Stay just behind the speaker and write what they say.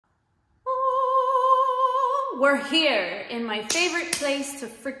We're here in my favorite place to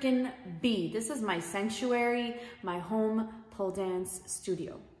freaking be. This is my sanctuary, my home pole dance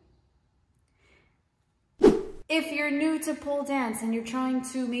studio. If you're new to pole dance and you're trying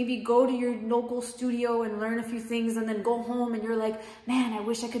to maybe go to your local studio and learn a few things and then go home and you're like, man, I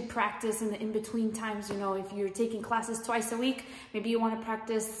wish I could practice in the in-between times. You know, if you're taking classes twice a week, maybe you want to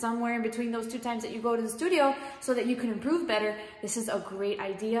practice somewhere in between those 2 times that you go to the studio so that you can improve better. This is a great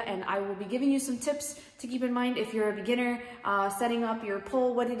idea, and I will be giving you some tips to keep in mind if you're a beginner setting up your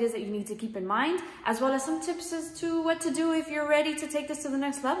pole, what it is that you need to keep in mind, as well as some tips as to what to do if you're ready to take this to the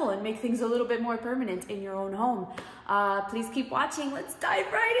next level and make things a little bit more permanent in your own home. Please keep watching. Let's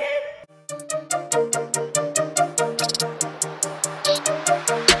dive right in.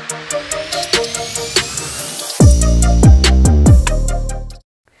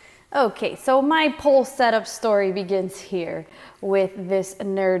 Okay, so my pole setup story begins here with this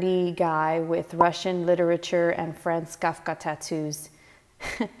nerdy guy with Russian literature and Franz Kafka tattoos.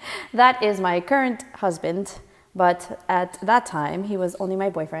 That is my current husband, but at that time he was only my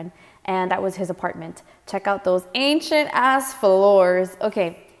boyfriend, and that was his apartment. Check out those ancient ass floors.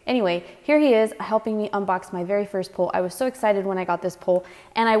 Okay, anyway, here he is helping me unbox my very first pole. I was so excited when I got this pole,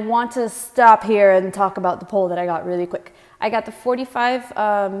 and I want to stop here and talk about the pole that I got really quick. I got the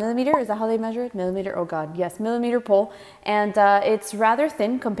 45 millimeter, is that how they measure it? Millimeter, oh God, yes, millimeter pole. And it's rather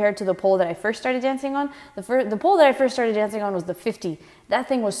thin compared to the pole that I first started dancing on. The pole that I first started dancing on was the 50. That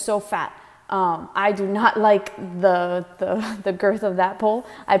thing was so fat. I do not like the girth of that pole.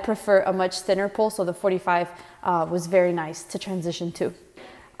 I prefer a much thinner pole, so the 45 was very nice to transition to.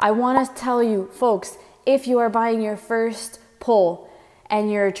 I want to tell you, folks, if you are buying your first pole and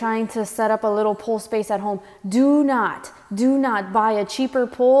you're trying to set up a little pole space at home, do not buy a cheaper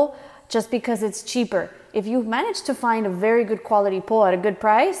pole just because it's cheaper. If you've managed to find a very good quality pole at a good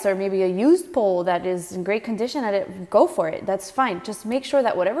price, or maybe a used pole that is in great condition at it, go for it. That's fine. Just make sure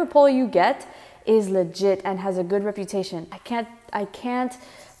that whatever pole you get is legit and has a good reputation. I can't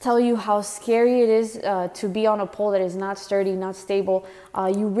tell you how scary it is to be on a pole that is not sturdy, not stable.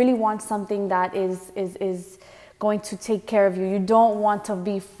 You really want something that is going to take care of you. You don't want to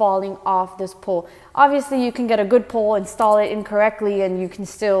be falling off this pole. Obviously, you can get a good pole, install it incorrectly, and you can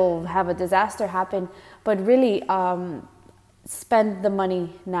still have a disaster happen. But really, spend the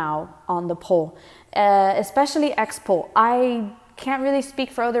money now on the pole, especially X pole. I can't really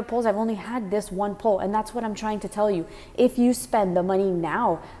speak for other poles. I've only had this one pole, and that's what I'm trying to tell you. If you spend the money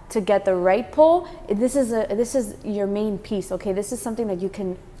now to get the right pole, this is your main piece. Okay, this is something that you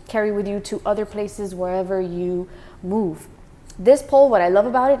can carry with you to other places wherever you move. This pole, what I love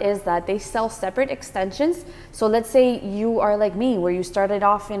about it is that they sell separate extensions. So let's say you are like me, where you started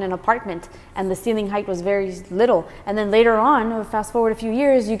off in an apartment and the ceiling height was very little, and then later on, fast forward a few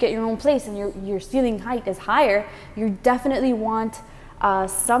years, you get your own place and your ceiling height is higher. You definitely want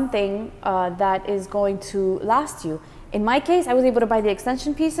something that is going to last you. In my case, I was able to buy the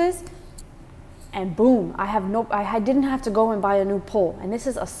extension pieces, and boom, I didn't have to go and buy a new pole. And this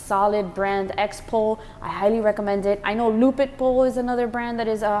is a solid brand, X pole. I highly recommend it. I know Lopez pole is another brand that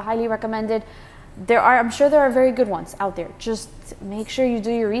is highly recommended. I'm sure there are very good ones out there. Just make sure you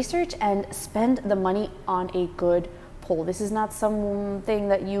do your research and spend the money on a good pole. This is not something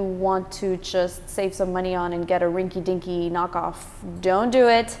that you want to just save some money on and get a rinky-dinky knockoff. Don't do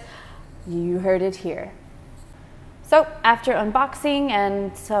it. You heard it here. So after unboxing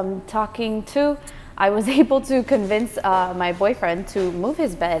and some talking to, I was able to convince my boyfriend to move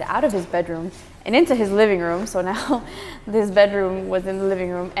his bed out of his bedroom and into his living room. So now this bedroom was in the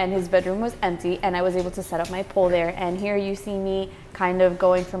living room and his bedroom was empty, and I was able to set up my pole there. And here you see me kind of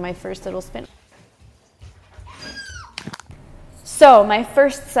going for my first little spin. So my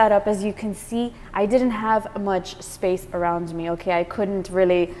first setup, as you can see, I didn't have much space around me, okay? I couldn't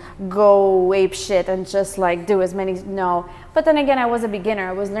really go ape shit and just like do as many, no. But then again, I was a beginner.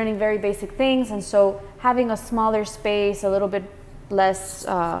 I was learning very basic things, and so having a smaller space, a little bit less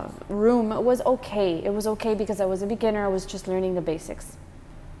room was okay. It was okay because I was a beginner. I was just learning the basics.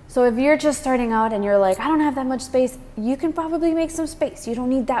 So if you're just starting out and you're like, I don't have that much space, you can probably make some space. You don't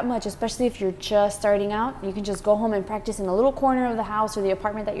need that much, especially if you're just starting out. You can just go home and practice in a little corner of the house or the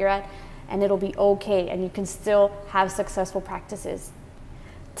apartment that you're at, and it'll be okay, and you can still have successful practices.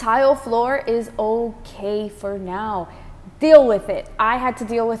 Tile floor is okay for now. Deal with it. I had to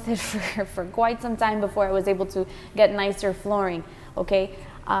deal with it for quite some time before I was able to get nicer flooring, okay?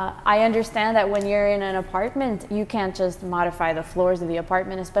 I understand that when you're in an apartment, you can't just modify the floors of the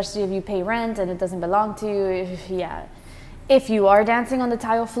apartment, especially if you pay rent and it doesn't belong to you. Yeah. If you are dancing on the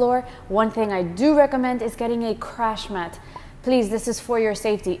tile floor, one thing I do recommend is getting a crash mat. please, this is for your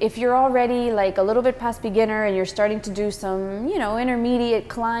safety. If you're already like a little bit past beginner and you're starting to do some, you know, intermediate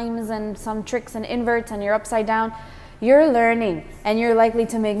climbs and some tricks and inverts and you're upside down, you're learning and you're likely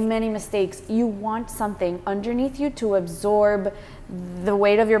to make many mistakes. You want something underneath you to absorb the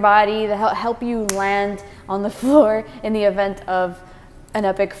weight of your body, to help you land on the floor in the event of an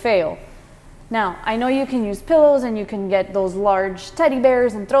epic fail. Now, I know you can use pillows and you can get those large teddy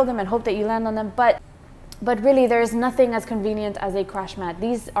bears and throw them and hope that you land on them, but really there's nothing as convenient as a crash mat.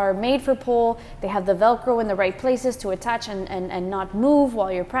 These are made for pole. They have the Velcro in the right places to attach and not move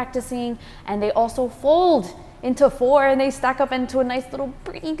while you're practicing. And they also fold into 4 and they stack up into a nice little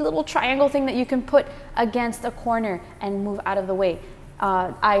pretty little triangle thing that you can put against a corner and move out of the way.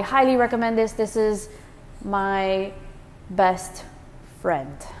 I highly recommend this. This is my best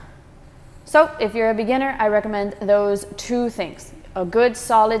friend. So if you're a beginner, I recommend those 2 things: a good,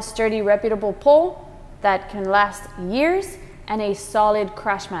 solid, sturdy, reputable pole that can last years, and a solid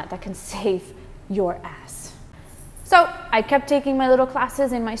crash mat that can save your ass. So I kept taking my little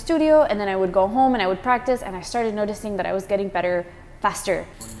classes in my studio, and then I would go home and I would practice, and I started noticing that I was getting better faster.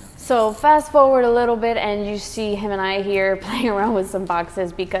 So fast forward a little bit and you see him and I here playing around with some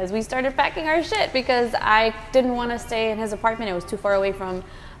boxes because we started packing our shit because I didn't want to stay in his apartment. It was too far away from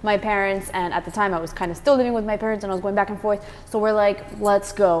my parents, and at the time I was kind of still living with my parents and I was going back and forth. So we're like,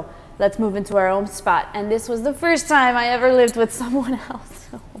 let's go. Let's move into our own spot. And this was the first time I ever lived with someone else.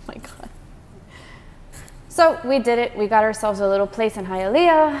 Oh my God. So we did it. We got ourselves a little place in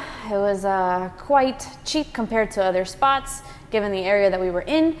Hialeah. It was quite cheap compared to other spots, given the area that we were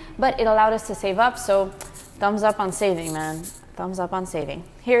in, but it allowed us to save up. So thumbs up on saving, man. Thumbs up on saving.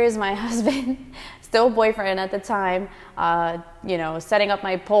 Here is my husband, still boyfriend at the time, you know, setting up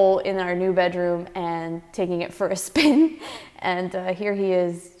my pole in our new bedroom and taking it for a spin. And here he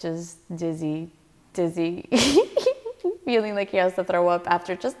is, just dizzy, feeling like he has to throw up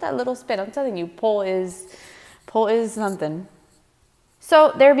after just that little spin. I'm telling you, pole is something.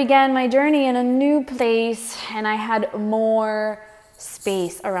 So there began my journey in a new place, and I had more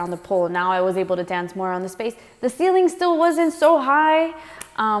space around the pole. Now I was able to dance more on the space. The ceiling still wasn't so high,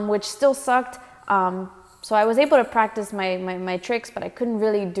 which still sucked. So I was able to practice my tricks, but I couldn't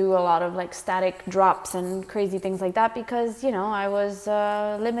really do a lot of like static drops and crazy things like that because, you know, I was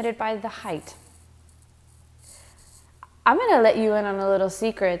limited by the height. I'm gonna let you in on a little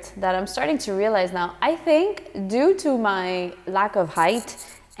secret that I'm starting to realize now. I think due to my lack of height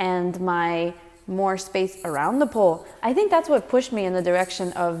and my more space around the pole, I think that's what pushed me in the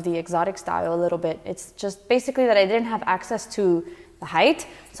direction of the exotic style a little bit. It's just basically that I didn't have access to the height,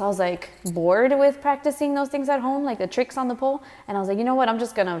 so I was like bored with practicing those things at home, like the tricks on the pole, and I was like, you know what, I'm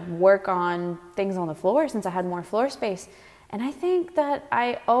just gonna work on things on the floor since I had more floor space. And I think that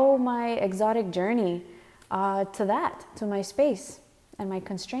I owe my exotic journey to my space and my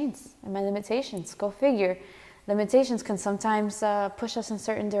constraints and my limitations. Go figure. Limitations can sometimes push us in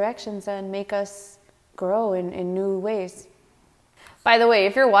certain directions and make us grow in new ways. By the way,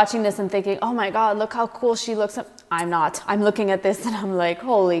 if you're watching this and thinking, oh my God, look how cool she looks, I'm not. I'm looking at this and I'm like,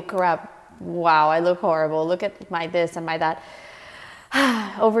 holy crap, wow, I look horrible. Look at my this and my that.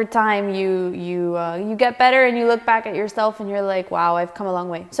 Over time, you get better and you look back at yourself and you're like, wow, I've come a long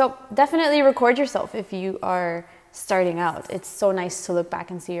way. So definitely record yourself if you are starting out. It's so nice to look back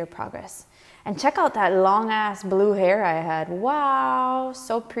and see your progress. And check out that long ass blue hair I had. Wow,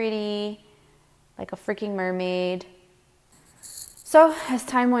 so pretty, like a freaking mermaid. So as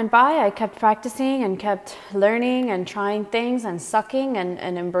time went by, I kept practicing and kept learning and trying things and sucking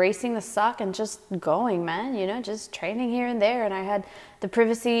and embracing the suck and just going, man, you know, just training here and there. And I had the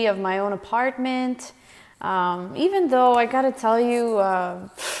privacy of my own apartment. Even though I gotta tell you,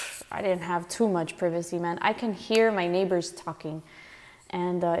 I didn't have too much privacy, man. I can hear my neighbors talking.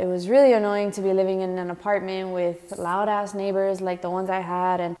 And it was really annoying to be living in an apartment with loud ass neighbors like the ones I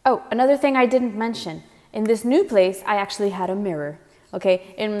had. And oh, another thing I didn't mention. In this new place, I actually had a mirror,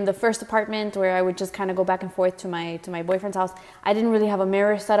 okay? In the first apartment where I would just kind of go back and forth to my boyfriend's house, I didn't really have a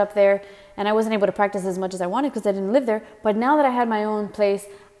mirror set up there, and I wasn't able to practice as much as I wanted because I didn't live there. But now that I had my own place,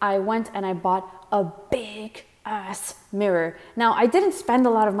 I went and I bought a big ass mirror. Now, I didn't spend a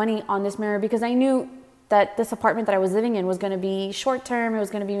lot of money on this mirror because I knew that this apartment that I was living in was gonna be short term. It was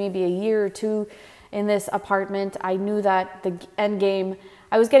gonna be maybe a year or two in this apartment. I knew that the end game,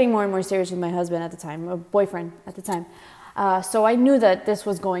 I was getting more and more serious with my husband at the time, a boyfriend at the time. So I knew that this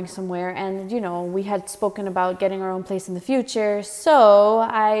was going somewhere, and you know, we had spoken about getting our own place in the future. So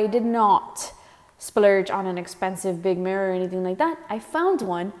I did not splurge on an expensive big mirror or anything like that. I found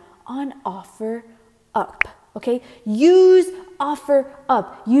one on OfferUp, okay? Use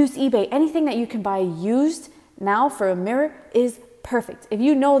OfferUp, use eBay, anything that you can buy used now for a mirror is perfect. If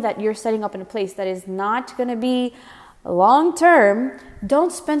you know that you're setting up in a place that is not going to be long term,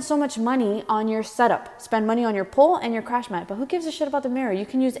 don't spend so much money on your setup. Spend money on your pole and your crash mat. But who gives a shit about the mirror? You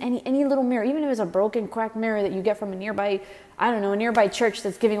can use any little mirror, even if it's a broken, cracked mirror that you get from a nearby, I don't know, a nearby church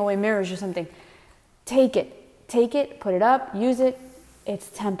that's giving away mirrors or something. Take it, put it up, use it.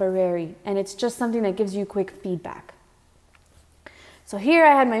 It's temporary, and it's just something that gives you quick feedback. So here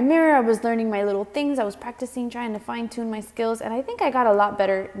I had my mirror, I was learning my little things, I was practicing, trying to fine tune my skills, and I think I got a lot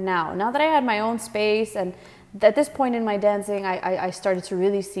better now. Now that I had my own space, and at this point in my dancing, I started to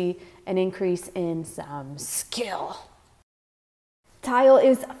really see an increase in some skill. Tile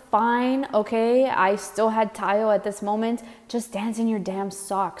is fine, okay? I still had tile at this moment. Just dance in your damn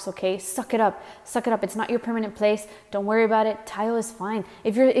socks, okay? Suck it up. Suck it up. It's not your permanent place. Don't worry about it. Tile is fine.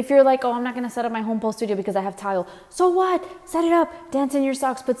 If you're like, oh, I'm not gonna set up my home pole studio because I have tile. So what? Set it up. Dance in your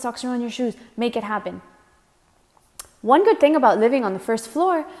socks. Put socks around your shoes. Make it happen. One good thing about living on the first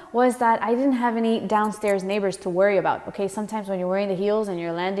floor was that I didn't have any downstairs neighbors to worry about, okay? Sometimes when you're wearing the heels and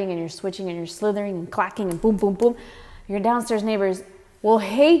you're landing and you're switching and you're slithering and clacking and boom, boom, boom, your downstairs neighbors will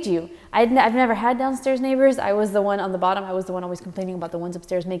hate you. I've never had downstairs neighbors. I was the one on the bottom. I was the one always complaining about the ones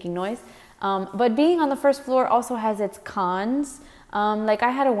upstairs making noise. But being on the first floor also has its cons. Like I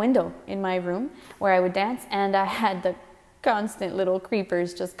had a window in my room where I would dance, and I had the constant little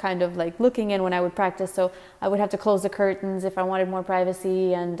creepers just kind of like looking in when I would practice. So I would have to close the curtains if I wanted more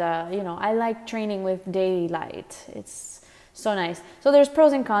privacy. And, you know, I like training with daylight. It's so nice. So there's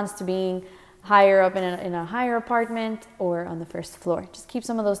pros and cons to being higher up in a higher apartment or on the first floor. Just keep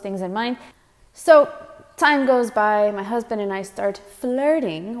some of those things in mind. So time goes by, my husband and I start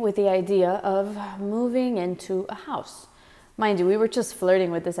flirting with the idea of moving into a house. Mind you, we were just flirting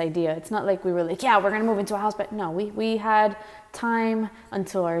with this idea. It's not like we were like, yeah, we're gonna move into a house, but no, we had time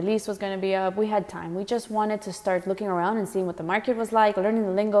until our lease was gonna be up. We had time. We just wanted to start looking around and seeing what the market was like, learning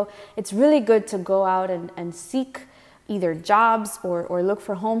the lingo. It's really good to go out and seek either jobs or look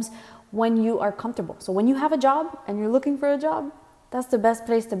for homes when you are comfortable. So when you have a job and you're looking for a job, that's the best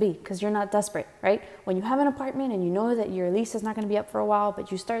place to be because you're not desperate, right? When you have an apartment and you know that your lease is not going to be up for a while,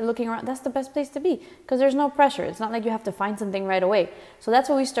 but you start looking around, that's the best place to be because there's no pressure. It's not like you have to find something right away. So that's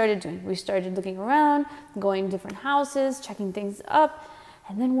what we started doing. We started looking around, going to different houses, checking things up.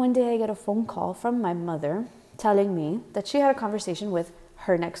 And then one day I get a phone call from my mother telling me that she had a conversation with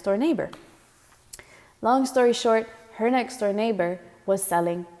her next door neighbor. Long story short, her next door neighbor was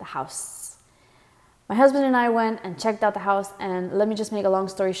selling the house. My husband and I went and checked out the house, and let me just make a long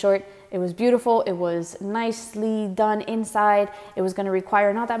story short, it was beautiful, it was nicely done inside, it was going to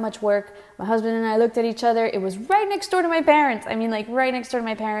require not that much work. My husband and I looked at each other, it was right next door to my parents, I mean like right next door to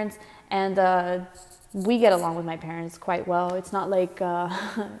my parents, and we get along with my parents quite well. It's not like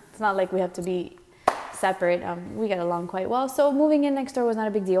we have to be separate, we get along quite well, so moving in next door was not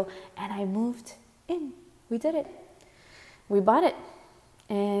a big deal, and I moved in. We did it. We bought it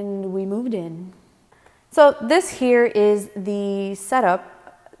and we moved in. So this here is the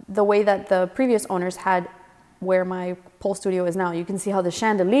setup, the way that the previous owners had where my pole studio is now. You can see how the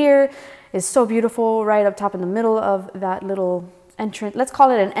chandelier is so beautiful right up top in the middle of that little entrance. Let's call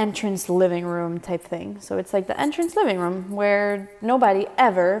it an entrance living room type thing. So it's like the entrance living room where nobody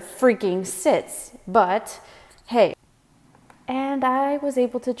ever freaking sits, but hey. And I was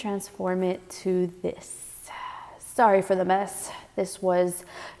able to transform it to this. Sorry for the mess. This was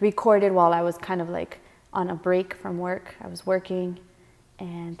recorded while I was kind of like on a break from work. I was working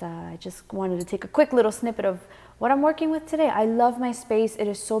and I just wanted to take a quick little snippet of what I'm working with today. I love my space. It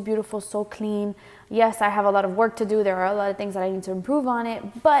is so beautiful, so clean. Yes, I have a lot of work to do. There are a lot of things that I need to improve on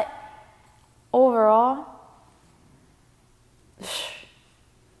it, but overall,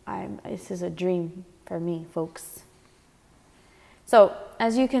 this is a dream for me, folks. So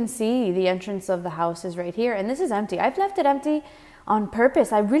as you can see, the entrance of the house is right here, and this is empty. I've left it empty on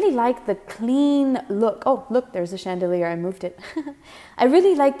purpose. I really like the clean look. Oh, look, there's a chandelier. I moved it. I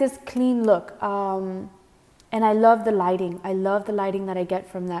really like this clean look, and I love the lighting. I love the lighting that I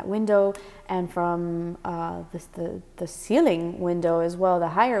get from that window and from the ceiling window as well, the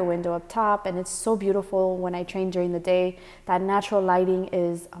higher window up top, and it's so beautiful when I train during the day. That natural lighting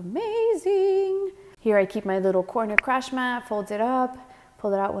is amazing. Here I keep my little corner crash mat, fold it up,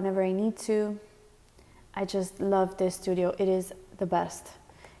 pull it out whenever I need to. I just love this studio. It is the best.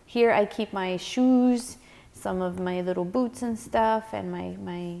 Here I keep my shoes, some of my little boots and stuff, and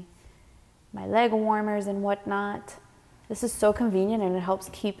my leg warmers and whatnot. This is so convenient and it helps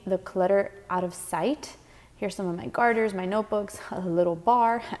keep the clutter out of sight. Here's some of my garters, my notebooks, a little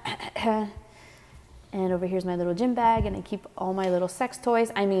bar. And over here's my little gym bag, and I keep all my little sex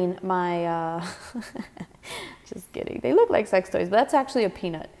toys. I mean, my, just kidding. They look like sex toys, but that's actually a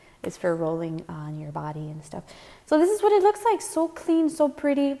peanut. It's for rolling on your body and stuff. So this is what it looks like. So clean, so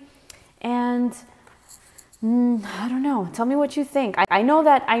pretty. And I don't know. Tell me what you think. I know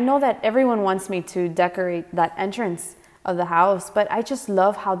that everyone wants me to decorate that entrance of the house, but I just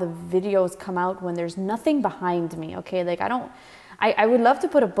love how the videos come out when there's nothing behind me, okay? Like I would love to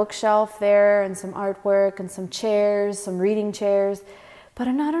put a bookshelf there and some artwork and some chairs, some reading chairs, but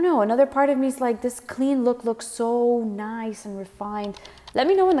I don't know. Another part of me is like, this clean look looks so nice and refined. Let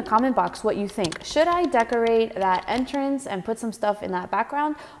me know in the comment box what you think. Should I decorate that entrance and put some stuff in that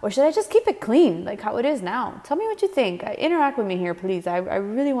background, or should I just keep it clean like how it is now? Tell me what you think. Interact with me here, please. I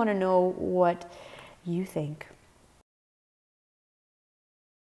really want to know what you think.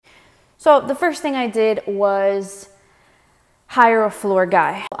 So the first thing I did was hire a floor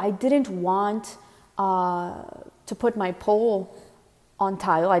guy. I didn't want to put my pole on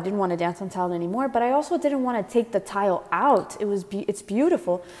tile. I didn't want to dance on tile anymore, but I also didn't want to take the tile out. It's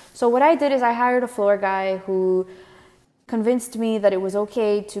beautiful. So what I did is I hired a floor guy who convinced me that it was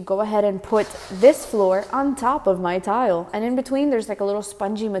okay to go ahead and put this floor on top of my tile. And in between, there's like a little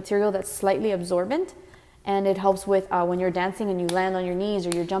spongy material that's slightly absorbent. And it helps with when you're dancing and you land on your knees,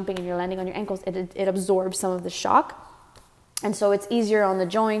 or you're jumping and you're landing on your ankles, it absorbs some of the shock. And so it's easier on the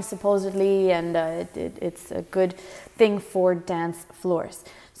joints, supposedly, and it's a good thing for dance floors.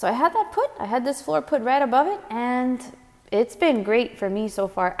 So I had this floor put right above it, and it's been great for me so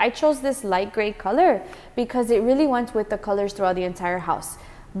far. I chose this light gray color because it really went with the colors throughout the entire house.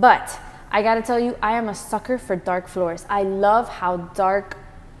 But I gotta tell you, I am a sucker for dark floors. I love how dark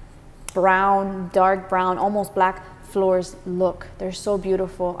brown, almost black floors look. They're so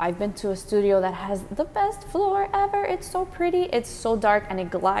beautiful. I've been to a studio that has the best floor ever. It's so pretty. It's so dark and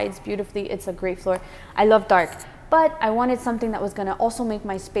it glides beautifully. It's a great floor. I love dark, but I wanted something that was going to also make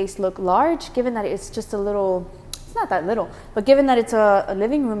my space look large, given that it's just a little, it's not that little, but given that it's a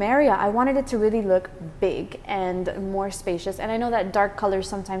living room area, I wanted it to really look big and more spacious. And I know that dark colors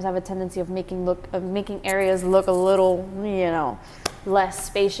sometimes have a tendency of making areas look a little, you know, less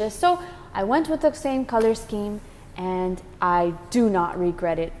spacious. So I went with the same color scheme, and I do not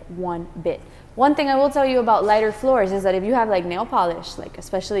regret it one bit. One thing I will tell you about lighter floors is that if you have like nail polish, like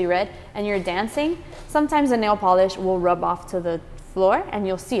especially red, and you're dancing, sometimes the nail polish will rub off to the floor and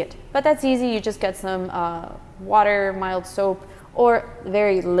you'll see it. But that's easy. You just get some water, mild soap, or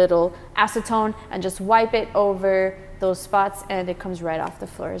very little acetone, and just wipe it over those spots and it comes right off the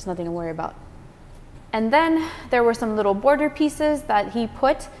floor. There's nothing to worry about. And then there were some little border pieces that he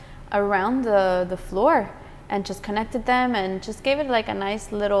put around the floor and just connected them and just gave it like a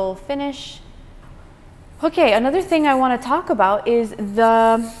nice little finish. Okay, another thing I want to talk about is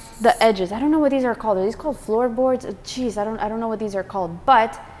the edges. I don't know what these are called. Are these called floorboards? Jeez, I don't know what these are called.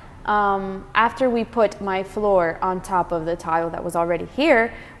 But after we put my floor on top of the tile that was already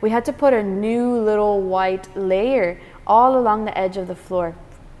here, we had to put a new little white layer all along the edge of the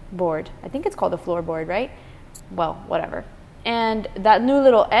floorboard. I think it's called a floorboard, right? Well, whatever. And that new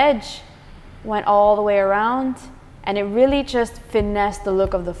little edge went all the way around, and it really just finessed the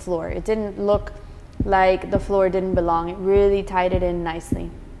look of the floor. It didn't look like the floor didn't belong. It really tied it in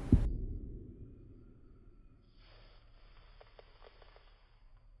nicely.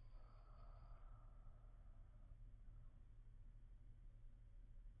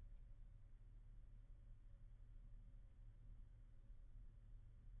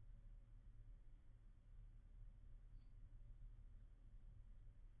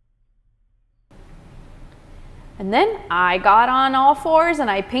 And then I got on all fours and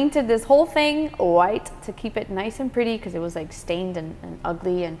I painted this whole thing white to keep it nice and pretty, because it was like stained and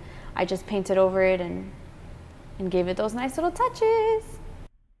ugly, and I just painted over it and gave it those nice little touches.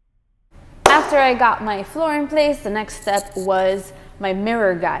 After I got my floor in place, the next step was my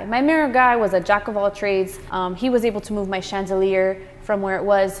mirror guy. My mirror guy was a jack of all trades. He was able to move my chandelier from where it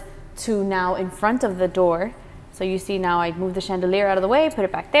was to now in front of the door. So you see now I moved the chandelier out of the way, put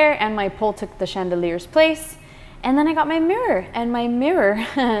it back there, and my pole took the chandelier's place. And then I got my mirror, and my mirror,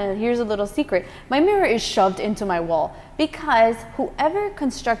 here's a little secret, my mirror is shoved into my wall because whoever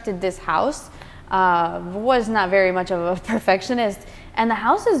constructed this house was not very much of a perfectionist, and the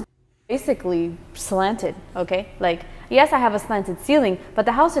house is basically slanted, okay? Like, yes, I have a slanted ceiling, but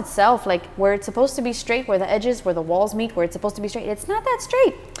the house itself, like where it's supposed to be straight, where the edges, where the walls meet, where it's supposed to be straight, it's not that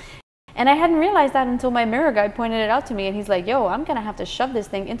straight. And I hadn't realized that until my mirror guy pointed it out to me, and he's like, yo, I'm gonna have to shove this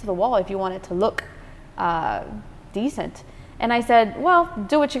thing into the wall if you want it to look decent. And I said, well,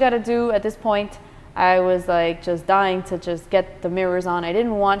 do what you got to do at this point. I was like just dying to just get the mirrors on. I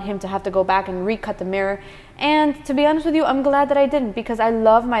didn't want him to have to go back and recut the mirror. And to be honest with you, I'm glad that I didn't, because I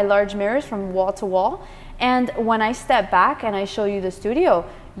love my large mirrors from wall to wall. And when I step back and I show you the studio,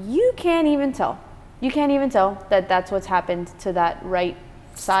 you can't even tell. You can't even tell that that's what's happened to that right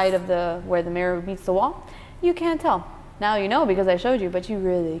side of where the mirror meets the wall. You can't tell. Now you know because I showed you, but you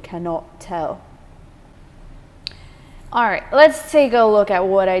really cannot tell. All right, let's take a look at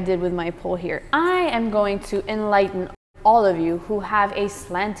what I did with my pole here. I am going to enlighten all of you who have a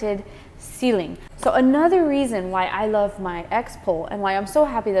slanted ceiling. So another reason why I love my X pole and why I'm so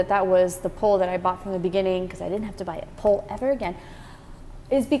happy that that was the pole that I bought from the beginning, because I didn't have to buy a pole ever again,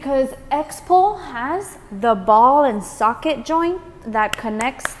 is because X pole has the ball and socket joint that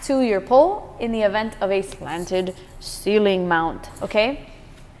connects to your pole in the event of a slanted ceiling mount, okay?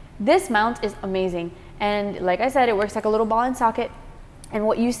 This mount is amazing. And like I said, it works like a little ball and socket. And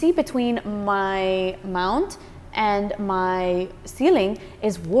what you see between my mount and my ceiling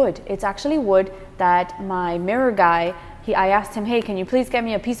is wood. It's actually wood that my mirror guy, I asked him, hey, can you please get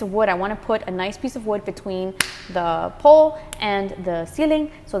me a piece of wood? I want to put a nice piece of wood between the pole and the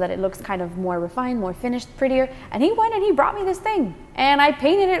ceiling so that it looks kind of more refined, more finished, prettier. And he went and he brought me this thing. And I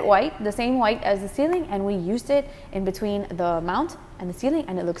painted it white, the same white as the ceiling, and we used it in between the mount and the ceiling,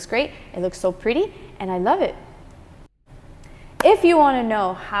 and it looks great. It looks so pretty, and I love it. If you want to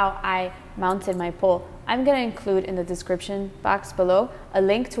know how I mounted my pole, I'm going to include in the description box below a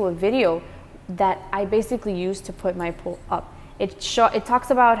link to a video that I basically used to put my pole up. It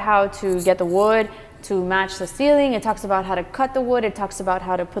talks about how to get the wood to match the ceiling. It talks about how to cut the wood. It talks about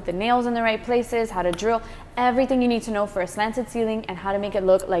how to put the nails in the right places, how to drill, everything you need to know for a slanted ceiling and how to make it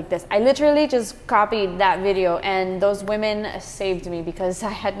look like this. I literally just copied that video, and those women saved me because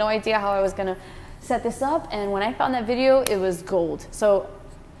I had no idea how I was gonna set this up, and when I found that video, it was gold. So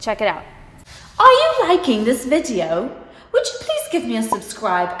check it out. Are you liking this video? Would you please give me a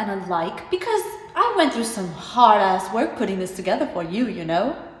subscribe and a like, because I went through some hard-ass work putting this together for you, you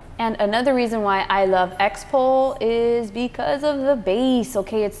know? And another reason why I love X pole is because of the base,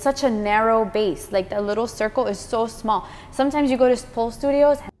 okay? It's such a narrow base. Like, that little circle is so small. Sometimes you go to pole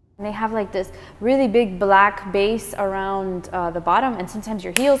studios and they have like this really big black base around the bottom, and sometimes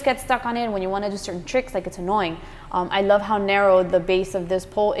your heels get stuck on it when you want to do certain tricks. Like, it's annoying. I love how narrow the base of this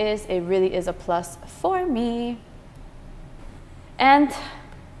pole is. It really is a plus for me. And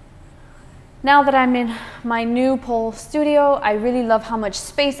now that I'm in my new pole studio, I really love how much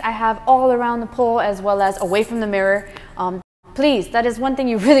space I have all around the pole as well as away from the mirror. Please, that is one thing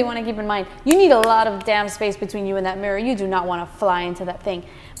you really want to keep in mind. You need a lot of damn space between you and that mirror. You do not want to fly into that thing.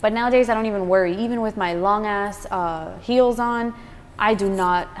 But nowadays, I don't even worry. Even with my long ass heels on, I do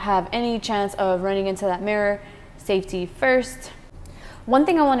not have any chance of running into that mirror. Safety first. One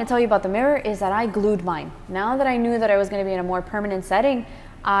thing I want to tell you about the mirror is that I glued mine. Now that I knew that I was going to be in a more permanent setting,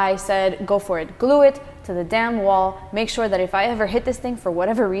 I said, go for it. Glue it to the damn wall. Make sure that if I ever hit this thing for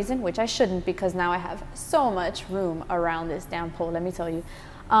whatever reason, which I shouldn't because now I have so much room around this damn pole, let me tell you.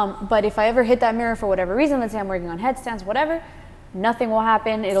 But if I ever hit that mirror for whatever reason, let's say I'm working on headstands, whatever, nothing will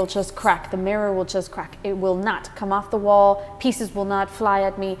happen. It'll just crack. The mirror will just crack. It will not come off the wall. Pieces will not fly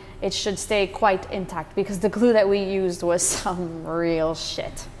at me. It should stay quite intact because the glue that we used was some real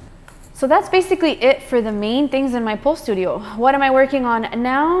shit. So that's basically it for the main things in my pole studio. What am I working on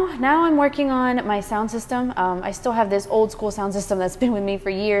now? Now I'm working on my sound system. I still have this old school sound system that's been with me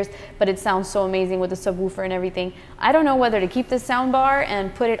for years, but it sounds so amazing with the subwoofer and everything. I don't know whether to keep this sound bar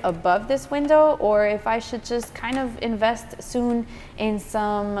and put it above this window, or if I should just kind of invest soon in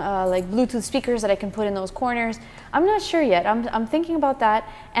some like Bluetooth speakers that I can put in those corners. I'm not sure yet. I'm thinking about that.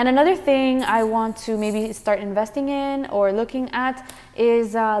 And another thing I want to maybe start investing in or looking at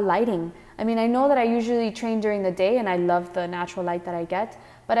is lighting. I mean, I know that I usually train during the day and I love the natural light that I get,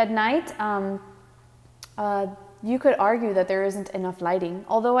 but at night, you could argue that there isn't enough lighting.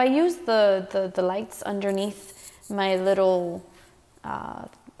 Although I use the lights underneath my little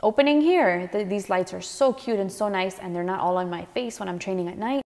opening here. These lights are so cute and so nice, and they're not all on my face when I'm training at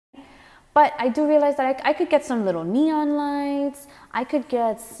night. But I do realize that I could get some little neon lights. I could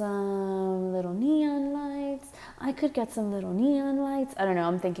get some little neon lights. I could get some little neon lights. I don't know,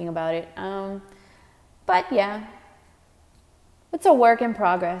 I'm thinking about it. But yeah, it's a work in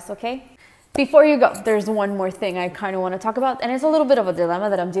progress, okay? Before you go, there's one more thing I kind of want to talk about, and it's a little bit of a dilemma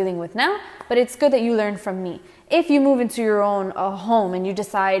that I'm dealing with now, but it's good that you learn from me. If you move into your own home and you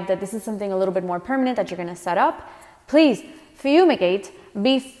decide that this is something a little bit more permanent that you're going to set up, please fumigate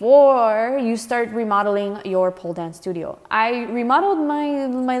before you start remodeling your pole dance studio. I remodeled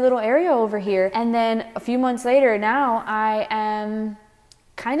my little area over here, and then a few months later now I am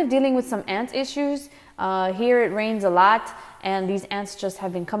kind of dealing with some ant issues. Here it rains a lot, and these ants just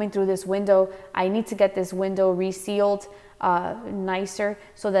have been coming through this window. I need to get this window resealed nicer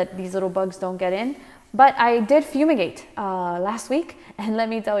so that these little bugs don't get in. But I did fumigate last week, and let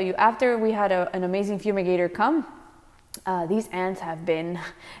me tell you, after we had an amazing fumigator come, these ants have been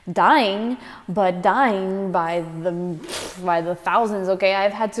dying, but dying by the thousands. Okay,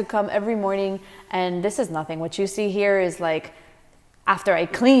 I've had to come every morning, and this is nothing. What you see here is like after I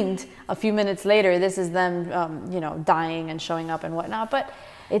cleaned, a few minutes later, this is them, you know, dying and showing up and whatnot. But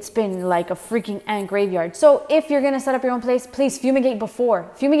it's been like a freaking ant graveyard. So if you're gonna set up your own place, please fumigate before.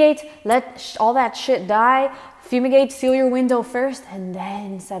 Fumigate, let all that shit die. Fumigate, seal your window first, and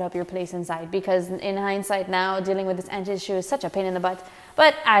then set up your place inside. Because in hindsight now, dealing with this ant issue is such a pain in the butt.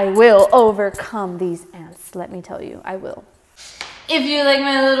 But I will overcome these ants, let me tell you, I will. If you like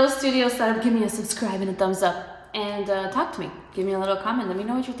my little studio setup, give me a subscribe and a thumbs up. And talk to me. Give me a little comment. Let me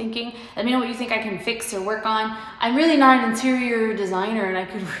know what you're thinking. Let me know what you think I can fix or work on. I'm really not an interior designer, and I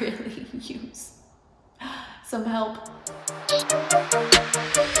could really use some help.